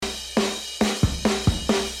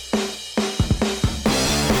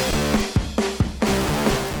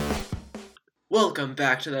Welcome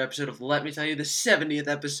back to that episode of Let Me Tell You, the 70th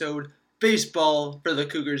episode. Baseball for the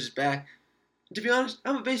Cougars is back. To be honest,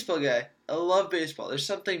 I'm a baseball guy. I love baseball. There's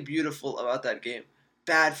something beautiful about that game.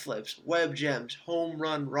 Bat flips, web gems, home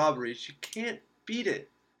run robberies. You can't beat it.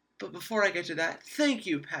 But before I get to that, thank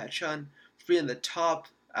you, Pat Chun, for being the top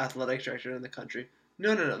athletic director in the country.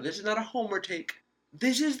 No. This is not a homer take.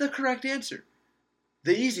 This is the correct answer.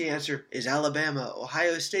 The easy answer is Alabama,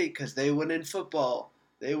 Ohio State, because they win in football.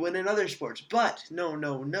 They win in other sports. But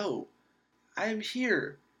no. I am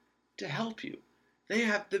here to help you. They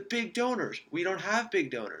have the big donors. We don't have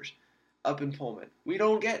big donors up in Pullman. We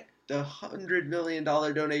don't get the $100 million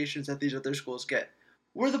donations that these other schools get.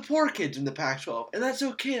 We're the poor kids in the Pac-12, and that's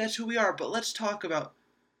okay. That's who we are. But let's talk about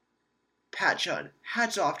Pat Chun.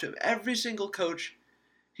 Hats off to him. Every single coach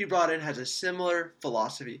he brought in has a similar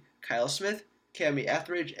philosophy. Kyle Smith, Cammy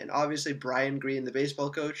Etheridge, and obviously Brian Green, the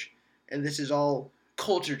baseball coach. And this is all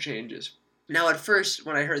culture changes. Now, at first,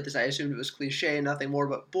 when I heard this, I assumed it was cliche and nothing more,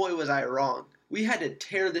 but boy, was I wrong. We had to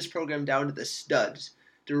tear this program down to the studs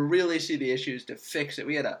to really see the issues, to fix it.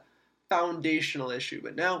 We had a foundational issue,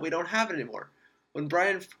 but now we don't have it anymore. When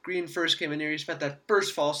Brian Green first came in here, he spent that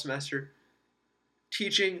first fall semester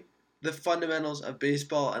teaching the fundamentals of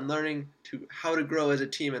baseball and learning how to grow as a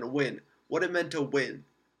team and win, what it meant to win,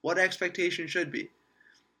 what expectation should be.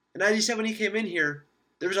 And as he said when he came in here,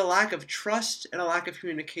 there was a lack of trust and a lack of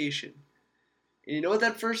communication. And you know what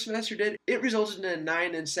that first semester did? It resulted in a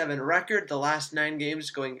 9-7 record, the last 9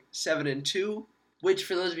 games going 7-2, which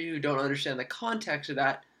for those of you who don't understand the context of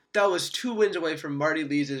that was 2 wins away from Marty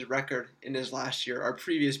Lees' record in his last year, our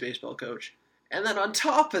previous baseball coach. And then on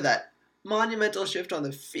top of that monumental shift on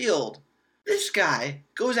the field, this guy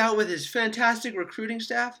goes out with his fantastic recruiting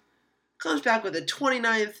staff, comes back with a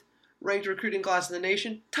 29th ranked recruiting class in the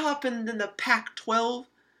nation, top in the Pac-12,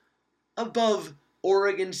 above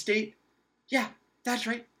Oregon State. Yeah, that's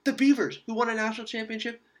right, the Beavers, who won a national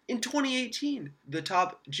championship in 2018. The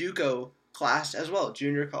top JUCO class as well,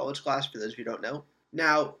 junior college class for those who don't know.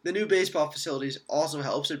 Now, the new baseball facilities also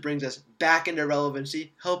helps. It brings us back into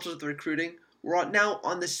relevancy, helps with recruiting. We're now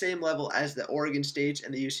on the same level as the Oregon States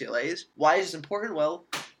and the UCLAs. Why is this important? Well,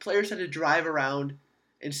 players had to drive around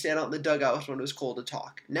and stand out in the dugouts when it was cold to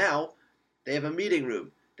talk. Now, they have a meeting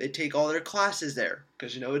room. They take all their classes there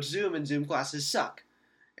because it's Zoom and Zoom classes suck.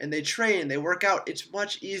 And they train, they work out. It's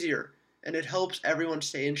much easier and it helps everyone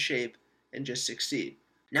stay in shape and just succeed.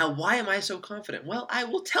 Now, why am I so confident? Well, I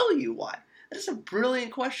will tell you why. That is a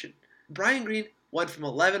brilliant question. Brian Green went from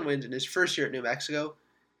 11 wins in his first year at New Mexico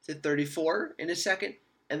to 34 in his second,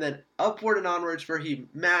 and then upward and onwards where he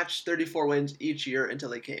matched 34 wins each year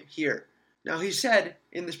until he came here. Now, he said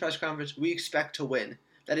in this press conference, we expect to win.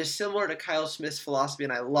 That is similar to Kyle Smith's philosophy,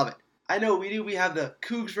 and I love it. I know we do. We have the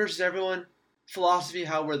Cougs versus everyone philosophy,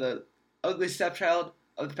 how we're the ugly stepchild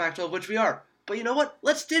of the Pac-12, which we are. But you know what?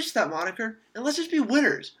 Let's ditch that moniker, and let's just be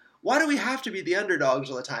winners. Why do we have to be the underdogs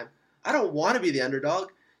all the time? I don't want to be the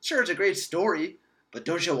underdog. Sure, it's a great story, but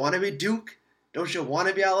don't you want to be Duke? Don't you want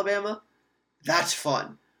to be Alabama? That's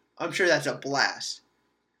fun. I'm sure that's a blast.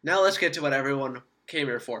 Now let's get to what everyone came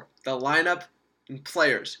here for, the lineup and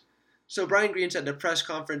players. So Brian Green said at the press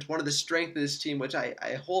conference, one of the strengths of this team, which I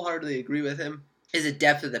wholeheartedly agree with him, is the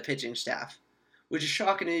depth of the pitching staff, which is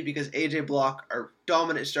shocking to me because A.J. Block, our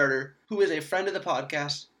dominant starter, who is a friend of the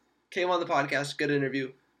podcast, came on the podcast, good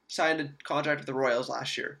interview, signed a contract with the Royals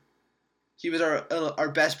last year. He was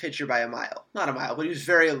our best pitcher by a mile. Not a mile, but he was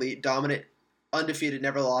very elite, dominant, undefeated,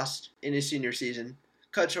 never lost in his senior season.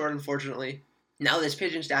 Cut short, unfortunately. Now this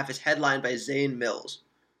pitching staff is headlined by Zane Mills.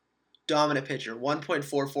 Dominant pitcher,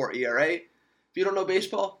 1.44 ERA. If you don't know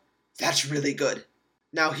baseball, that's really good.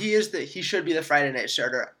 Now he should be the Friday night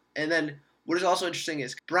starter. And then what is also interesting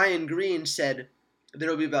is Brian Green said there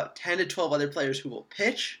will be about 10 to 12 other players who will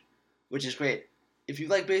pitch, which is great. If you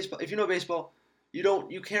like baseball, if you know baseball,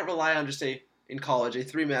 you can't rely on just in college a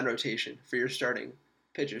 3-man rotation for your starting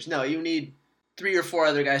pitchers. No, you need 3 or 4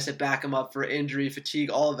 other guys to back them up for injury, fatigue,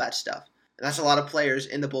 all of that stuff. And that's a lot of players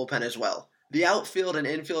in the bullpen as well. The outfield and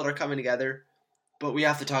infield are coming together, but we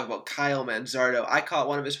have to talk about Kyle Manzardo. I caught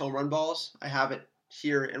one of his home run balls. I have it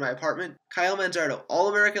here in my apartment. Kyle Manzardo,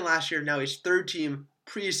 All-American last year, now he's third team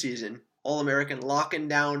preseason All-American, locking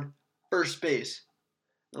down first base.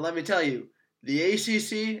 Now let me tell you, the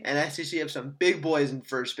ACC and SEC have some big boys in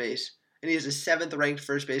first base, and he is the 7th ranked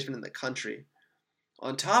first baseman in the country.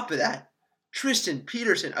 On top of that, Tristan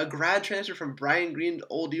Peterson, a grad transfer from Brian Green's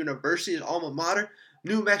old university, his alma mater,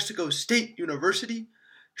 New Mexico State University.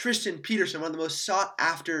 Tristan Peterson, one of the most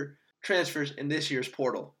sought-after transfers in this year's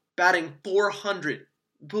portal. Batting .400,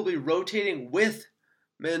 will be rotating with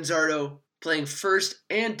Manzardo, playing first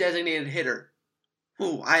and designated hitter.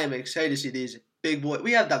 Ooh, I am excited to see these big boys.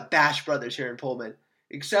 We have the Bash brothers here in Pullman.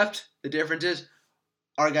 Except the difference is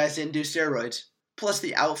our guys didn't do steroids. Plus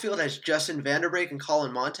the outfield has Justin Vanderbrake and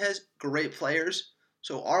Colin Montez, great players.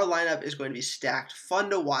 So our lineup is going to be stacked, fun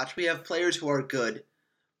to watch. We have players who are good.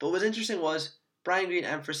 But what's interesting was Brian Green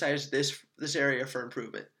emphasized this area for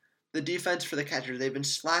improvement. The defense for the catcher, they've been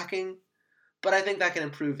slacking, but I think that can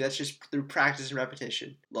improve. That's just through practice and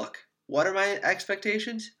repetition. Look, what are my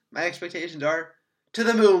expectations? My expectations are to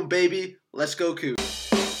the moon, baby. Let's go, Cougs.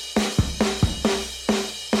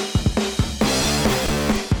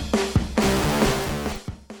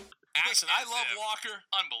 Listen, I love Walker,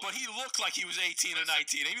 but he looked like he was 18 or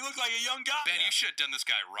 19. He looked like a young guy. Ben, you should have done this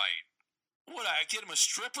guy right. What, I get him a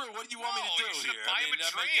stripper? What do you want me to do you should here? buy him a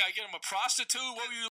drink. I get him a prostitute? What were you